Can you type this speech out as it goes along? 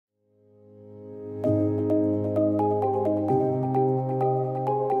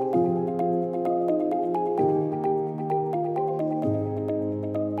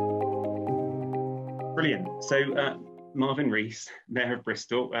Marvin Rees, Mayor of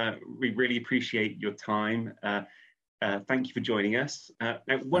Bristol, we really appreciate your time. Thank you for joining us. Now,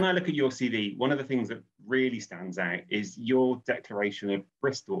 when I look at your CV, one of the things that really stands out is your declaration of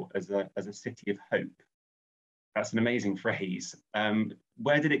Bristol as a city of hope. That's an amazing phrase.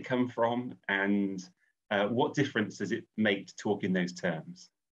 Where did it come from, and what difference does it make to talk in those terms?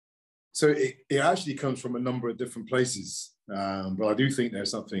 So it actually comes from a number of different places, but I do think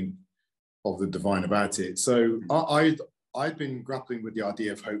there's something of the divine about it. So I'd been grappling with the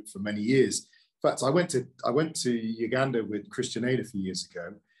idea of hope for many years. In fact, I went to Uganda with Christian Aid a few years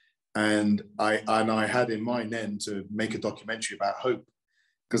ago, and I had in mind then to make a documentary about hope,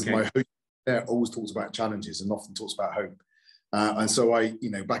 because my hope there always talks about challenges and often talks about hope. And so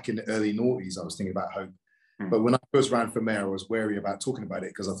back in the early noughties, I was thinking about hope. But when I first ran for mayor, I was wary about talking about it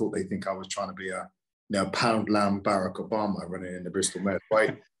because I thought they'd think I was trying to be a pound lamb Barack Obama running in the Bristol mayor.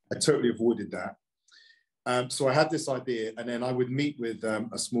 I totally avoided that. So I had this idea, and then I would meet with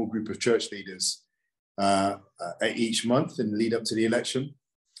a small group of church leaders each month in the lead up to the election,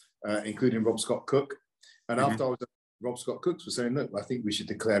 including Rob Scott Cook. And after I was at Rob Scott Cook was saying, look, I think we should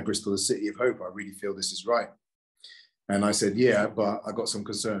declare Bristol a city of hope. I really feel this is right. And I said, yeah, but I got some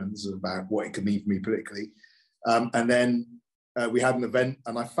concerns about what it could mean for me politically. And then we had an event,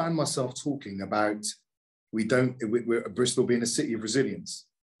 and I found myself talking about we're Bristol being a city of resilience.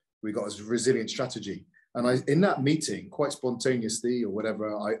 We got a resilient strategy. And in that meeting, quite spontaneously or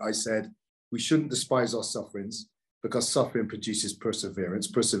whatever, I said, we shouldn't despise our sufferings, because suffering produces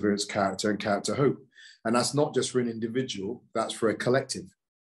perseverance, character, and character hope. And that's not just for an individual, that's for a collective,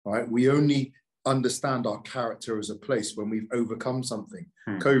 right? We only understand our character as a place when we've overcome something.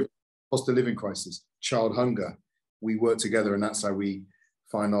 COVID, cost of living crisis, child hunger. We work together, and that's how we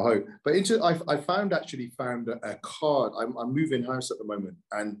find our hope. But I found a card. I'm moving house at the moment,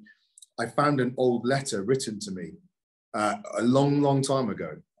 and I found an old letter written to me a long time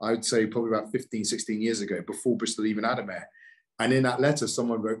ago. I'd say probably about 15, 16 years ago, before Bristol even had a mayor. And in that letter,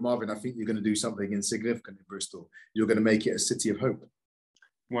 someone wrote, Marvin, I think you're going to do something insignificant in Bristol. You're going to make it a city of hope.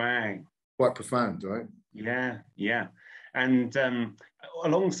 Wow. Quite profound, right? Yeah. And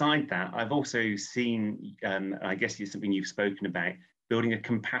alongside that, I've also seen, I guess it's something you've spoken about, building a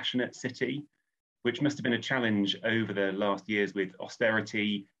compassionate city, which must have been a challenge over the last years with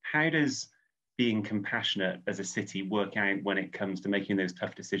austerity. How does being compassionate as a city work out when it comes to making those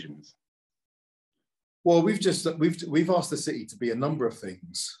tough decisions? Well, we've asked the city to be a number of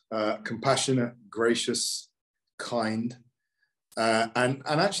things: compassionate, gracious, kind, and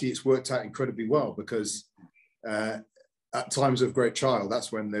actually it's worked out incredibly well, because at times of great trial,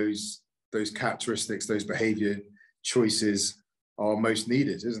 that's when those characteristics, those behaviour choices are most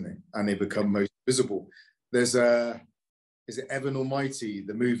needed, isn't it? And they become most visible. There's is it Evan Almighty,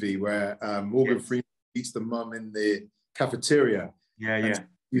 the movie where Morgan Freeman meets the mum in the cafeteria? Yeah.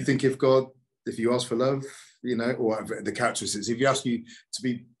 You think if you ask for love, or the characteristics, if you ask you to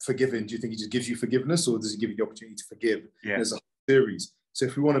be forgiven, do you think he just gives you forgiveness, or does he give you the opportunity to forgive? Yeah. There's a whole series. So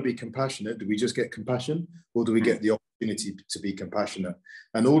if we want to be compassionate, do we just get compassion, or do we get the opportunity to be compassionate?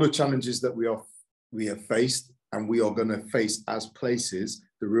 And all the challenges that we have faced, and we are going to face as places,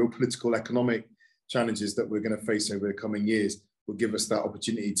 the real political, economic challenges that we're going to face over the coming years will give us that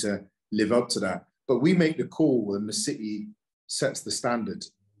opportunity to live up to that. But we make the call, and the city sets the standard.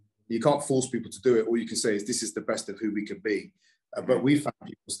 You can't force people to do it. All you can say is this is the best of who we could be. But we found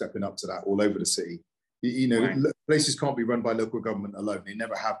people stepping up to that all over the city. Right. Places can't be run by local government alone. They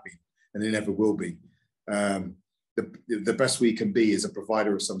never have been, and they never will be. The best we can be is a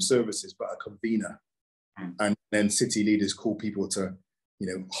provider of some services, but a convener. And then city leaders call people to,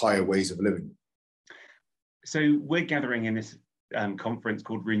 higher ways of living. So we're gathering in this conference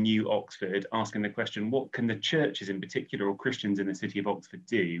called Renew Oxford, asking the question, what can the churches in particular, or Christians in the city of Oxford,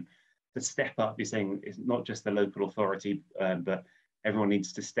 do to step up? You're saying it's not just the local authority, but everyone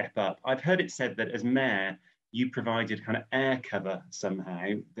needs to step up. I've heard it said that as mayor, you provided kind of air cover somehow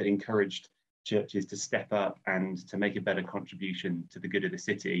that encouraged churches to step up and to make a better contribution to the good of the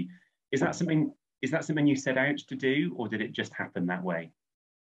city. Is that something you set out to do, or did it just happen that way?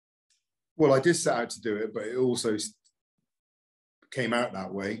 Well, I did set out to do it, but it also came out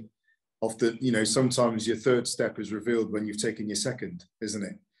that way. Often, sometimes your third step is revealed when you've taken your second, isn't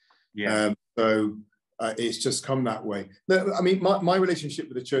it? Yeah. It's just come that way. No, I mean, my relationship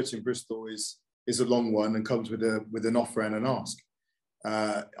with the church in Bristol is a long one, and comes with an offer and an ask.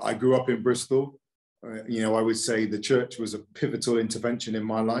 I grew up in Bristol. I would say the church was a pivotal intervention in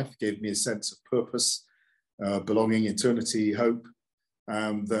my life, gave me a sense of purpose, belonging, eternity, hope,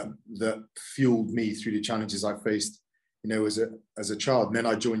 that fueled me through the challenges I faced, as a child. And then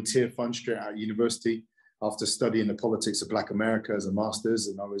I joined Tier Fund straight out of university. after studying the politics of Black America as a master's,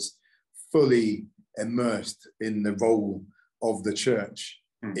 and I was fully immersed in the role of the church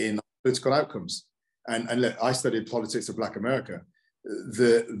in political outcomes. And look, I studied politics of Black America.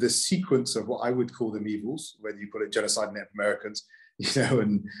 The sequence of what I would call them evils, whether you call it genocide of Native Americans,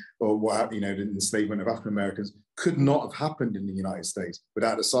 or what, the enslavement of African Americans, could not have happened in the United States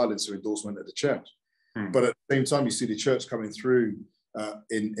without the silence or endorsement of the church. But at the same time, you see the church coming through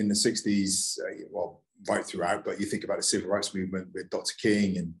in the 60s, well, right throughout, but you think about the civil rights movement with Dr.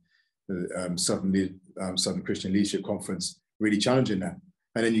 King and the Southern Christian Leadership Conference really challenging that.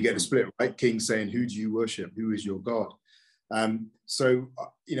 And then you get the split, right? King saying, who do you worship? Who is your God? I've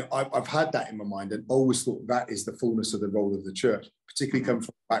had that in my mind and always thought that is the fullness of the role of the church, particularly coming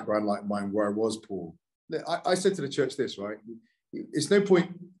from a background like mine where I was poor. I said to the church this, right? It's no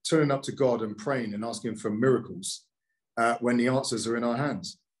point turning up to God and praying and asking for miracles when the answers are in our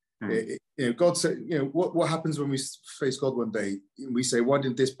hands. God said, what happens when we face God one day? We say, why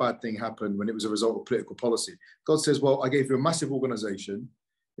did this bad thing happen when it was a result of political policy? God says, well, I gave you a massive organization,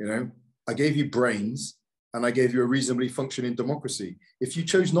 I gave you brains, and I gave you a reasonably functioning democracy. If you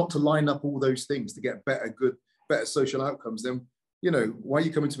chose not to line up all those things to get better social outcomes, then, why are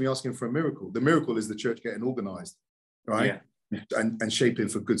you coming to me asking for a miracle? The miracle is the church getting organized, right? Yeah. And shaping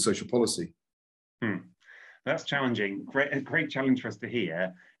for good social policy. That's challenging. A great challenge for us to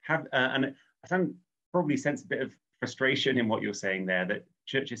hear. And I probably sense a bit of frustration in what you're saying there, that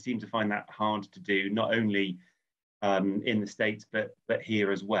churches seem to find that hard to do, not only in the States, but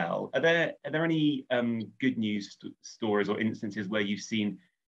here as well. Are there any good news stories or instances where you've seen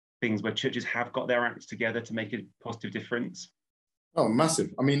things where churches have got their acts together to make a positive difference? Oh,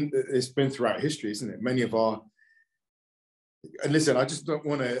 massive. I mean, it's been throughout history, isn't it? Many of our, and listen, I don't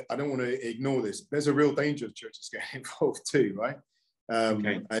want to ignore this. There's a real danger of churches getting involved too, right?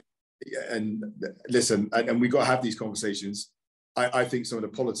 Okay. And listen, and we got to have these conversations. I think some of the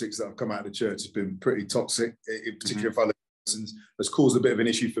politics that have come out of the church has been pretty toxic, in particular for other persons, has caused a bit of an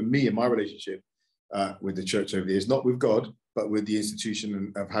issue for me in my relationship with the church over the years, not with God, but with the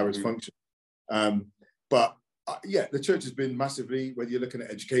institution of how it's functioned. The church has been massively, whether you're looking at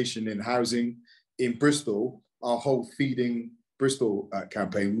education, in housing, in Bristol, our whole Feeding Bristol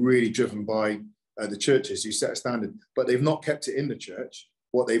campaign, really driven by the churches who set a standard, but they've not kept it in the church.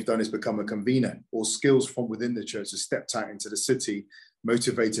 What they've done is become a convener, or skills from within the church have stepped out into the city,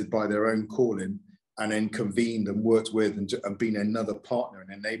 motivated by their own calling, and then convened and worked with and been another partner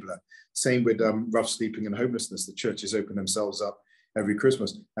and enabler. Same with rough sleeping and homelessness. The churches open themselves up every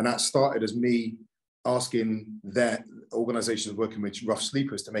Christmas. And that started as me asking their organizations working with rough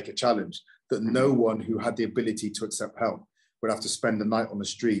sleepers to make a challenge that no one who had the ability to accept help would have to spend the night on the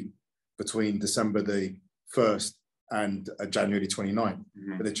street between December the 1st and January 29th.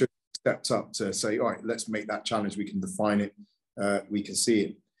 But the church stepped up to say, all right, let's make that challenge. We can define it. We can see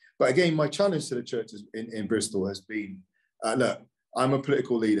it. But again, my challenge to the churches in Bristol has been, look, I'm a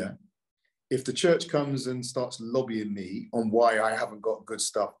political leader. If the church comes and starts lobbying me on why I haven't got good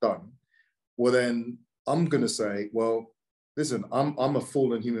stuff done, well, then I'm going to say, well, listen, I'm a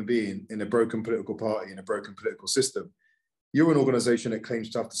fallen human being in a broken political party, in a broken political system. You're an organization that claims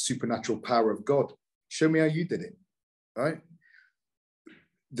to have the supernatural power of God. Show me how you did it, right?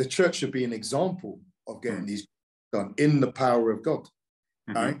 The church should be an example of getting these done in the power of God,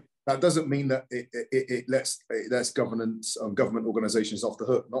 right? That doesn't mean that it lets governance and government organizations off the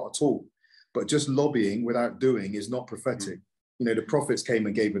hook, not at all. But just lobbying without doing is not prophetic. The prophets came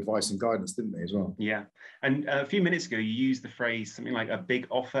and gave advice and guidance, didn't they, as well? Yeah. And a few minutes ago, you used the phrase something like a big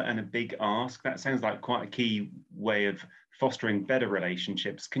offer and a big ask. That sounds like quite a key way of fostering better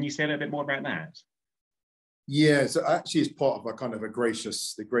relationships. Can you say a little bit more about that? Yeah, so actually it's part of a kind of the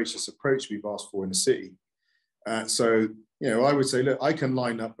gracious approach we've asked for in the city. I would say, look, I can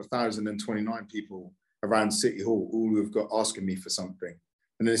line up 1,029 people around City Hall, all who've got asking me for something.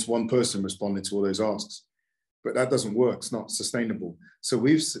 And then it's one person responding to all those asks. But that doesn't work. It's not sustainable. So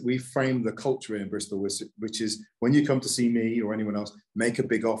we've framed the culture in Bristol, which is when you come to see me or anyone else, make a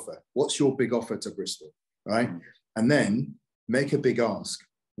big offer. What's your big offer to Bristol, right? And then make a big ask.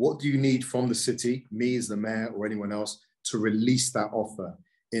 What do you need from the city, me as the mayor or anyone else, to release that offer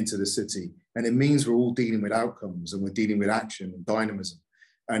into the city? And it means we're all dealing with outcomes and we're dealing with action and dynamism.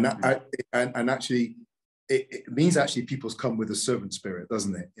 And actually, it means actually people's come with a servant spirit,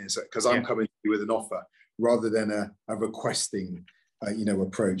 doesn't it? Because I'm coming to you with an offer rather than a requesting,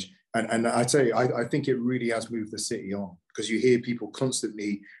 approach. And I tell you, I think it really has moved the city on, because you hear people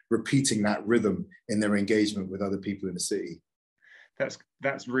constantly repeating that rhythm in their engagement with other people in the city.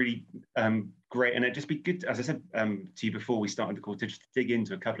 That's really great, and it'd just be good, as I said to you before we started the call, to just dig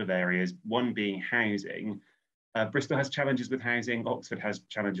into a couple of areas. One being housing. Bristol has challenges with housing. Oxford has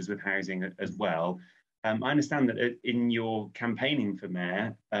challenges with housing as well. I understand that in your campaigning for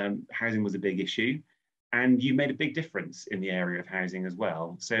mayor, housing was a big issue, and you made a big difference in the area of housing as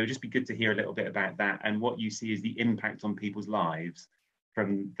well. So it'd just be good to hear a little bit about that and what you see as the impact on people's lives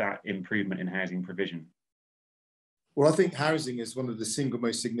from that improvement in housing provision. Well, I think housing is one of the single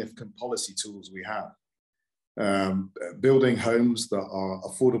most significant policy tools we have. Building homes that are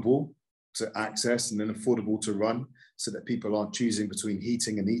affordable to access and then affordable to run, so that people aren't choosing between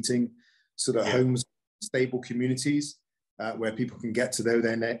heating and eating, so that homes, stable communities where people can get to know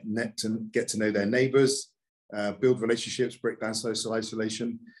their neighbours, build relationships, break down social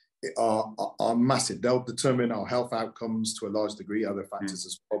isolation, are massive. They'll determine our health outcomes to a large degree, other factors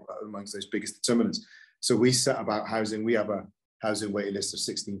as well, but amongst those biggest determinants. So we set about housing. We have a housing waiting list of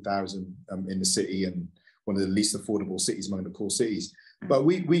 16,000 in the city, and one of the least affordable cities among the core cities. But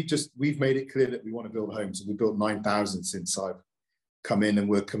we've made it clear that we want to build homes. We built 9,000 since I've come in, and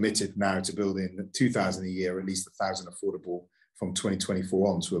we're committed now to building 2,000 a year, at least 1,000 affordable from 2024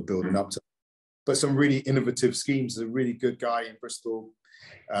 on. So we're building up to. But some really innovative schemes. There's a really good guy in Bristol,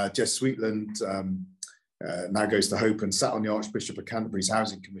 Jess Sweetland, now goes to Hope and sat on the Archbishop of Canterbury's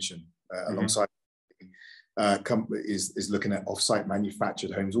Housing Commission alongside. Is looking at off-site manufactured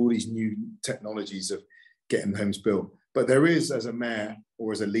homes, all these new technologies of getting homes built. But there is, as a mayor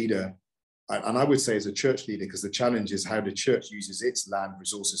or as a leader, and I would say as a church leader, because the challenge is how the church uses its land,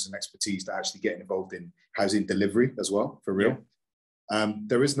 resources and expertise to actually get involved in housing delivery as well, for real.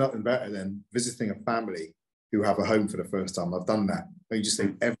 There is nothing better than visiting a family who have a home for the first time. I've done that. And you just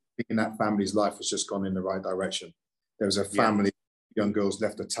think everything in that family's life has just gone in the right direction. There was a family, young girls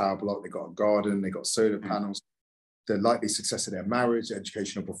left a tower block, they got a garden, they got solar panels, the likely success of their marriage, the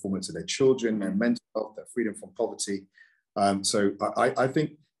educational performance of their children, their mental health, their freedom from poverty. So I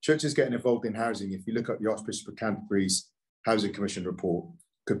think churches getting involved in housing, if you look at the Archbishop of Canterbury's Housing Commission report,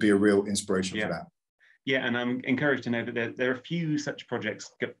 could be a real inspiration for that. Yeah, and I'm encouraged to know that there are a few such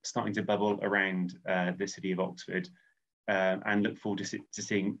projects starting to bubble around the city of Oxford, and look forward to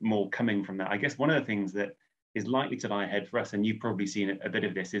seeing more coming from that. I guess one of the things that is likely to lie ahead for us, and you've probably seen a bit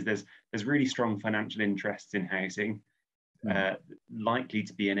of this, is there's really strong financial interests in housing, likely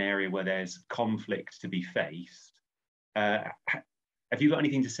to be an area where there's conflict to be faced. Have you got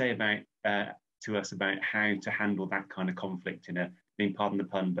anything to say about to us about how to handle that kind of conflict in a, pardon the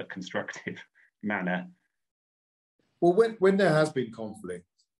pun, but constructive manner? Well, when there has been conflict,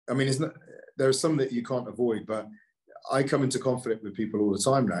 I mean, there are some that you can't avoid, but I come into conflict with people all the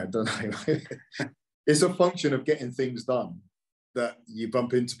time now, don't I? It's a function of getting things done that you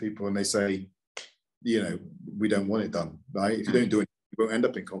bump into people and they say, we don't want it done, right? If you don't do it, you won't end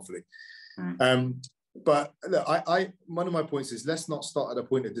up in conflict. But look, one of my points is, let's not start at a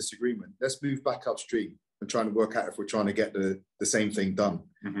point of disagreement. Let's move back upstream and try to work out if we're trying to get the same thing done,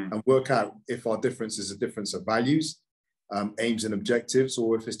 and work out if our difference is a difference of values, aims and objectives,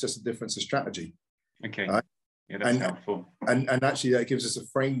 or if it's just a difference of strategy. Okay. Right? Yeah, that's helpful. And actually that gives us a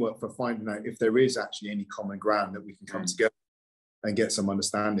framework for finding out if there is actually any common ground that we can come together and get some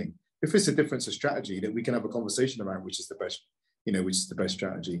understanding. If it's a difference of strategy, that we can have a conversation around which is the best, which is the best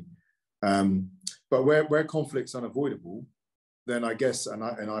strategy. But where conflict's unavoidable, then I guess, and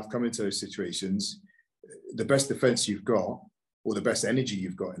I've come into those situations, the best defense you've got, or the best energy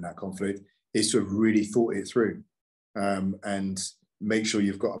you've got in that conflict, is to have really thought it through, and make sure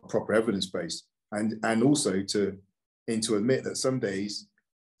you've got a proper evidence base. And also to admit that some days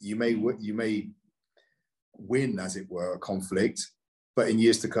you may win, as it were, a conflict, but in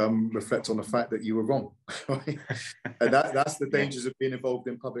years to come reflect on the fact that you were wrong. Right? And that's the dangers of being involved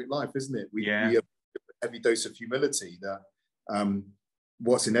in public life, isn't it? We have a heavy dose of humility that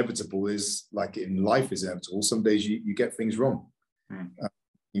what's inevitable is, like in life is inevitable. Some days you get things wrong.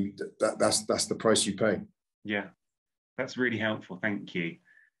 That's the price you pay. Yeah, that's really helpful. Thank you.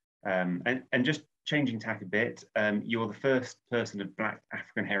 And just changing tack a bit, you're the first person of Black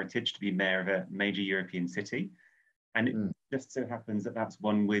African heritage to be mayor of a major European city. And it just so happens that that's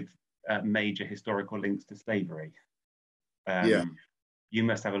one with major historical links to slavery. You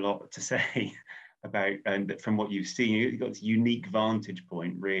must have a lot to say about, and from what you've seen, you've got this unique vantage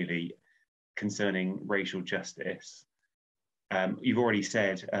point, really, concerning racial justice. You've already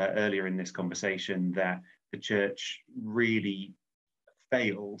said earlier in this conversation that the church really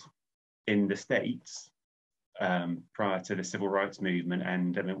failed in the States prior to the civil rights movement.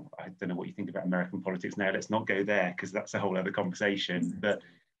 And I don't know what you think about American politics now. Let's not go there, because that's a whole other conversation. But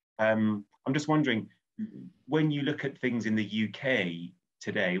I'm just wondering, when you look at things in the UK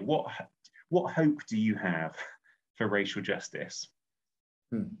today, what hope do you have for racial justice?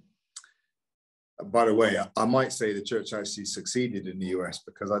 By the way, I might say the church actually succeeded in the US,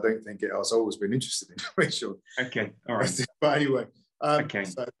 because I don't think it has always been interested in racial. Okay, all right. But anyway, Okay.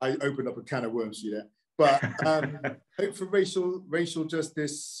 so I opened up a can of worms for you there. But hope for racial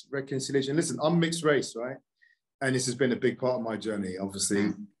justice, reconciliation. Listen, I'm mixed race, right? And this has been a big part of my journey,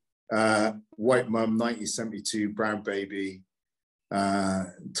 obviously. White mum, 1972, brown baby,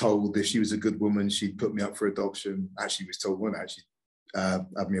 told if she was a good woman, she'd put me up for adoption. Actually, was told one actually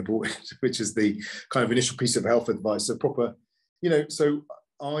have me aborted, which is the kind of initial piece of health advice. So proper, so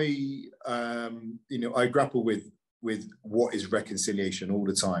I, I grapple with what is reconciliation all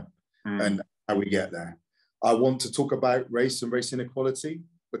the time and how we get there. I want to talk about race and race inequality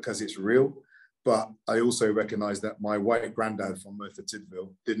because it's real, but I also recognize that my white granddad from Merthyr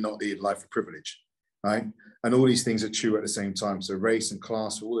Tydfil did not lead a life of privilege, right? And all these things are true at the same time. So race and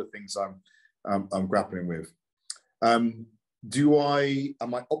class, all the things I'm grappling with. Am I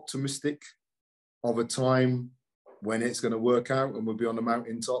optimistic of a time when it's going to work out and we'll be on the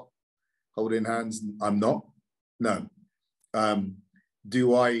mountaintop holding hands? I'm not. No. Am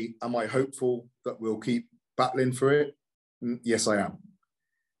I hopeful that we'll keep battling for it? Yes, I am.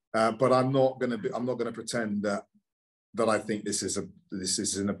 But I'm not going to pretend that I think this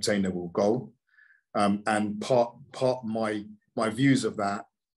is an obtainable goal. And part my views of that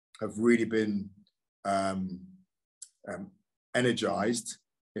have really been energized,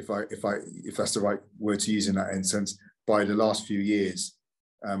 if that's the right word to use in that instance, by the last few years,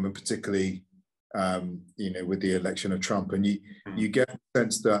 and particularly with the election of Trump. And you get a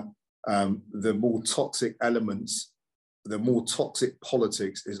sense that the more toxic elements, the more toxic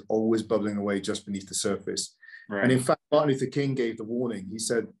politics is always bubbling away just beneath the surface. Right. And in fact, Martin Luther King gave the warning. He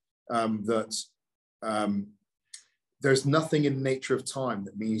said that there's nothing in the nature of time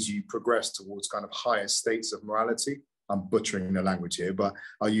that means you progress towards kind of higher states of morality. I'm butchering the language here, but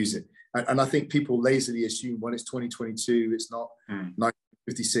I'll use it. And I think people lazily assume when it's 2022, it's not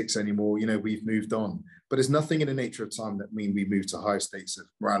 1956 anymore. We've moved on. But there's nothing in the nature of time that means we move to higher states of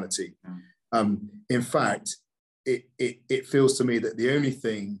morality. In fact, it feels to me that the only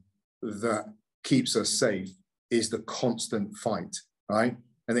thing that keeps us safe is the constant fight, right?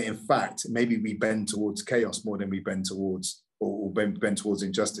 And that in fact, maybe we bend towards chaos more than we bend towards, or bend towards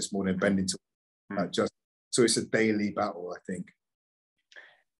injustice more than bending towards justice. So it's a daily battle, I think.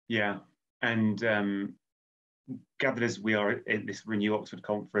 Yeah, and gathered as we are at this Renew Oxford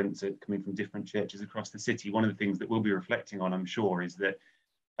conference, coming from different churches across the city, one of the things that we'll be reflecting on, I'm sure, is that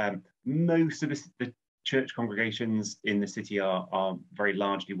most of the church congregations in the city are very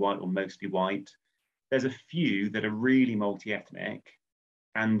largely white or mostly white. There's a few that are really multi-ethnic,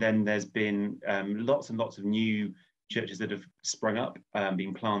 and then there's been lots and lots of new churches that have sprung up,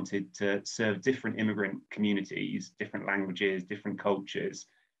 been planted to serve different immigrant communities, different languages, different cultures.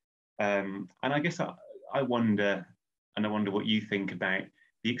 And I guess I wonder what you think about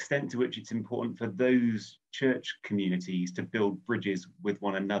the extent to which it's important for those church communities to build bridges with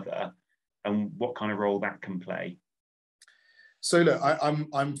one another, and what kind of role that can play. So look,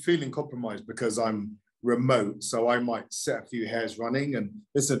 I'm feeling compromised because I'm remote, so I might set a few hairs running. And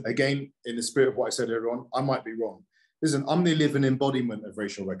listen, again, in the spirit of what I said earlier on, I might be wrong. Listen, I'm the living embodiment of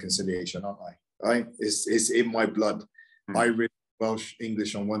racial reconciliation, aren't I? Right? It's in my blood. Irish, Welsh,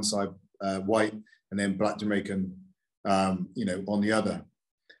 English on one side, white, and then Black Jamaican, on the other.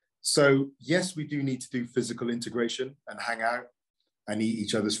 So yes, we do need to do physical integration and hang out and eat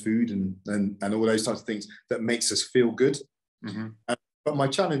each other's food and all those types of things that makes us feel good. But my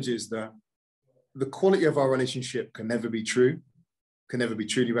challenge is that the quality of our relationship can never be true, can never be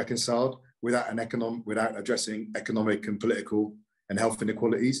truly reconciled without addressing economic and political and health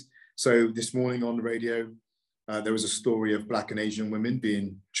inequalities. So this morning on the radio, there was a story of Black and Asian women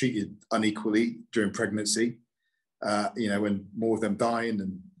being treated unequally during pregnancy, and more of them dying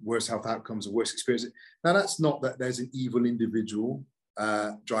and worse health outcomes and worse experiences. Now, that's not that there's an evil individual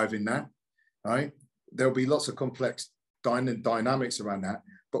driving that, right? There'll be lots of complex dynamics around that.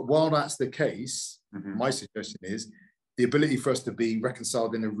 But while that's the case, my suggestion is the ability for us to be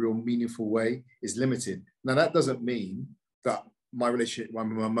reconciled in a real meaningful way is limited. Now, that doesn't mean that my relationship with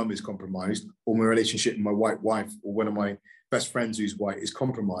my mum is compromised, or my relationship with my white wife or one of my best friends who's white is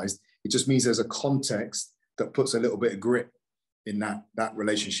compromised. It just means there's a context that puts a little bit of grit in that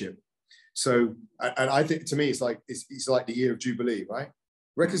relationship. So, and I think to me, it's like the year of Jubilee, right?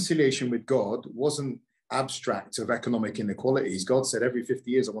 Reconciliation with God wasn't abstract of economic inequalities. God said every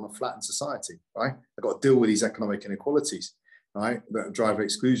 50 years, I want to flatten society, right? I've got to deal with these economic inequalities, right, that drive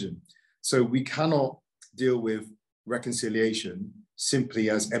exclusion. So we cannot deal with reconciliation simply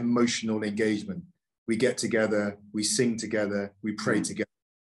as emotional engagement. We get together, we sing together, we pray together.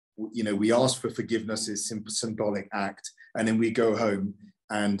 You know, we ask for forgiveness as symbolic act, and then we go home,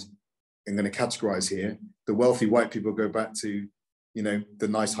 and I'm going to categorize here. The wealthy white people go back to, you know, the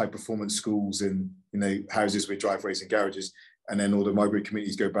nice high performance schools and, you know, houses with driveways and garages. And then all the migrant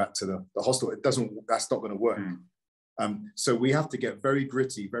communities go back to the hostel. That's not going to work. So we have to get very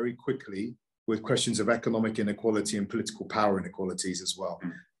gritty, very quickly with questions of economic inequality and political power inequalities as well.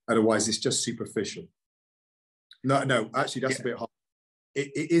 Otherwise, it's just superficial. No, actually, that's a bit hard.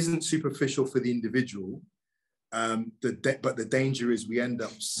 It isn't superficial for the individual, but the danger is we end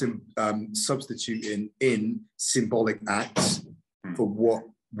up substituting in symbolic acts for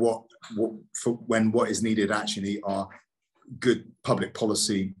what is needed actually are good public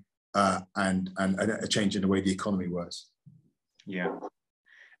policy and a change in the way the economy works. Yeah.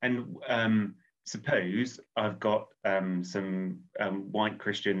 And suppose I've got some white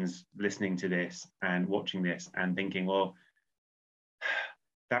Christians listening to this and watching this and thinking, well,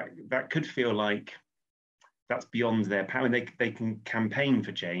 that could feel like that's beyond their power. And they can campaign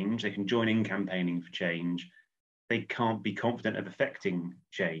for change. They can join in campaigning for change. They can't be confident of affecting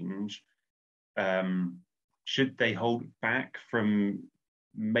change. Should they hold back from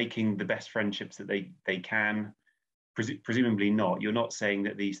making the best friendships that they can? Presumably not. You're not saying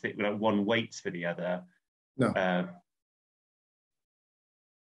that these things, like one waits for the other. No.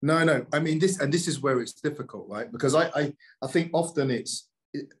 No. I mean, this is where it's difficult, right? Because I think often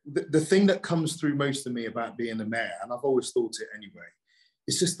the thing that comes through most of me about being a mayor, and I've always thought it anyway,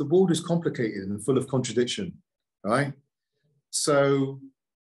 it's just the world is complicated and full of contradiction, right? So,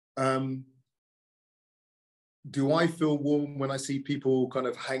 do I feel warm when I see people kind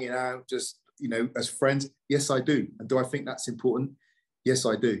of hanging out just, you know, as friends? Yes, I do. And do I think that's important? Yes,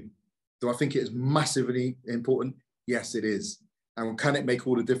 I do. Do I think it is massively important? Yes, it is. And can it make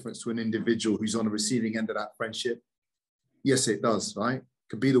all the difference to an individual who's on the receiving end of that friendship? Yes, it does, right?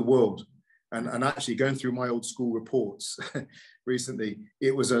 Could be the world. And actually going through my old school reports recently,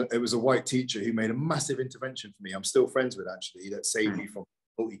 it was a white teacher who made a massive intervention for me. I'm still friends with, actually, that saved me from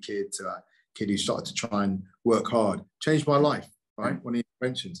a naughty kid to a kid who started to try and work hard. Changed my life, right? One of the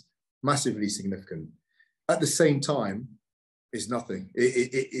interventions, massively significant. At the same time, it's nothing.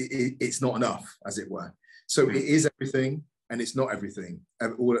 It's not enough, as it were. So it is everything and it's not everything,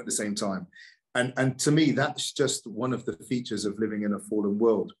 all at the same time. And to me, that's just one of the features of living in a fallen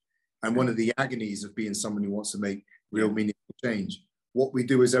world. And one of the agonies of being someone who wants to make real meaningful change. What we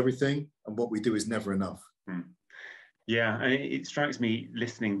do is everything, and what we do is never enough. Yeah, and it strikes me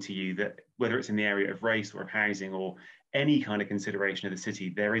listening to you that whether it's in the area of race or of housing or any kind of consideration of the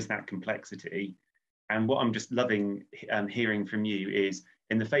city, there is that complexity. And what I'm just loving hearing from you is,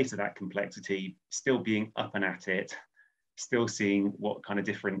 in the face of that complexity, still being up and at it, still seeing what kind of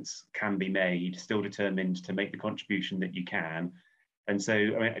difference can be made, still determined to make the contribution that you can. And so,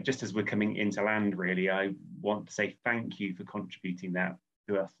 I mean, just as we're coming into land, really, I want to say thank you for contributing that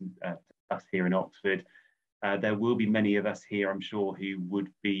to us here in Oxford. There will be many of us here, I'm sure, who would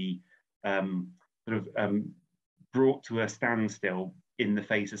be brought to a standstill in the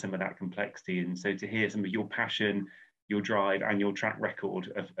face of some of that complexity. And so to hear some of your passion, your drive and your track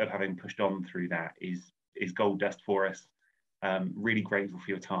record of having pushed on through that is gold dust for us. Really grateful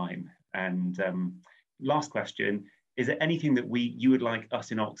for your time. And last question, is there anything that you would like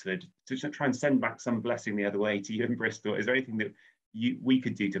us in Oxford to try and send back some blessing the other way to you in Bristol? Is there anything that we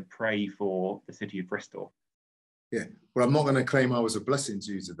could do to pray for the city of Bristol? Yeah, well, I'm not going to claim I was a blessing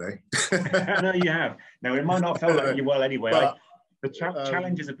to you today. No, you have. No, it might not feel like you well anyway. But, the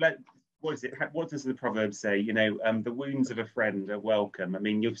challenges of what is it? What does the proverb say? You know, the wounds of a friend are welcome. I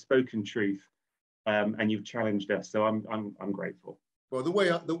mean, you've spoken truth, and you've challenged us. So I'm grateful. Well,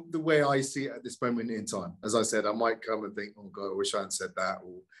 the way I see it at this moment in time, as I said, I might come and think, oh God, I wish I hadn't said that,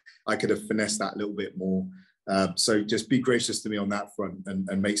 or I could have finessed that a little bit more. So just be gracious to me on that front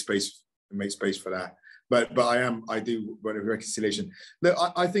and make space for that. But I do want a reconciliation. Look,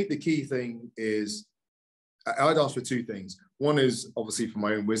 I think the key thing is, I'd ask for two things. One is obviously for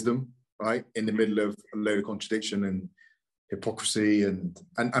my own wisdom, right? In the middle of a load of contradiction and hypocrisy and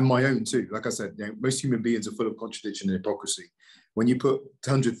my own too. Like I said, you know, most human beings are full of contradiction and hypocrisy. When you put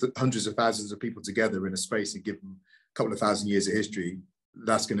hundreds of thousands of people together in a space and give them a couple of thousand years of history,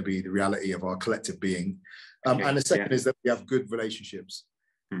 that's going to be the reality of our collective being. And the second is that we have good relationships,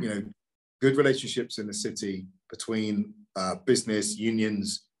 you know, good relationships in the city between business,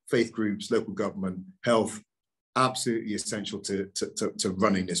 unions, faith groups, local government, health, absolutely essential to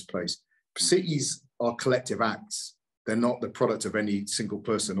running this place. Cities are collective acts. They're not the product of any single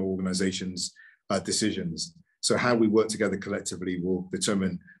person or organization's decisions. So how we work together collectively will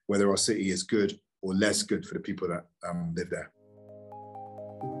determine whether our city is good or less good for the people that live there.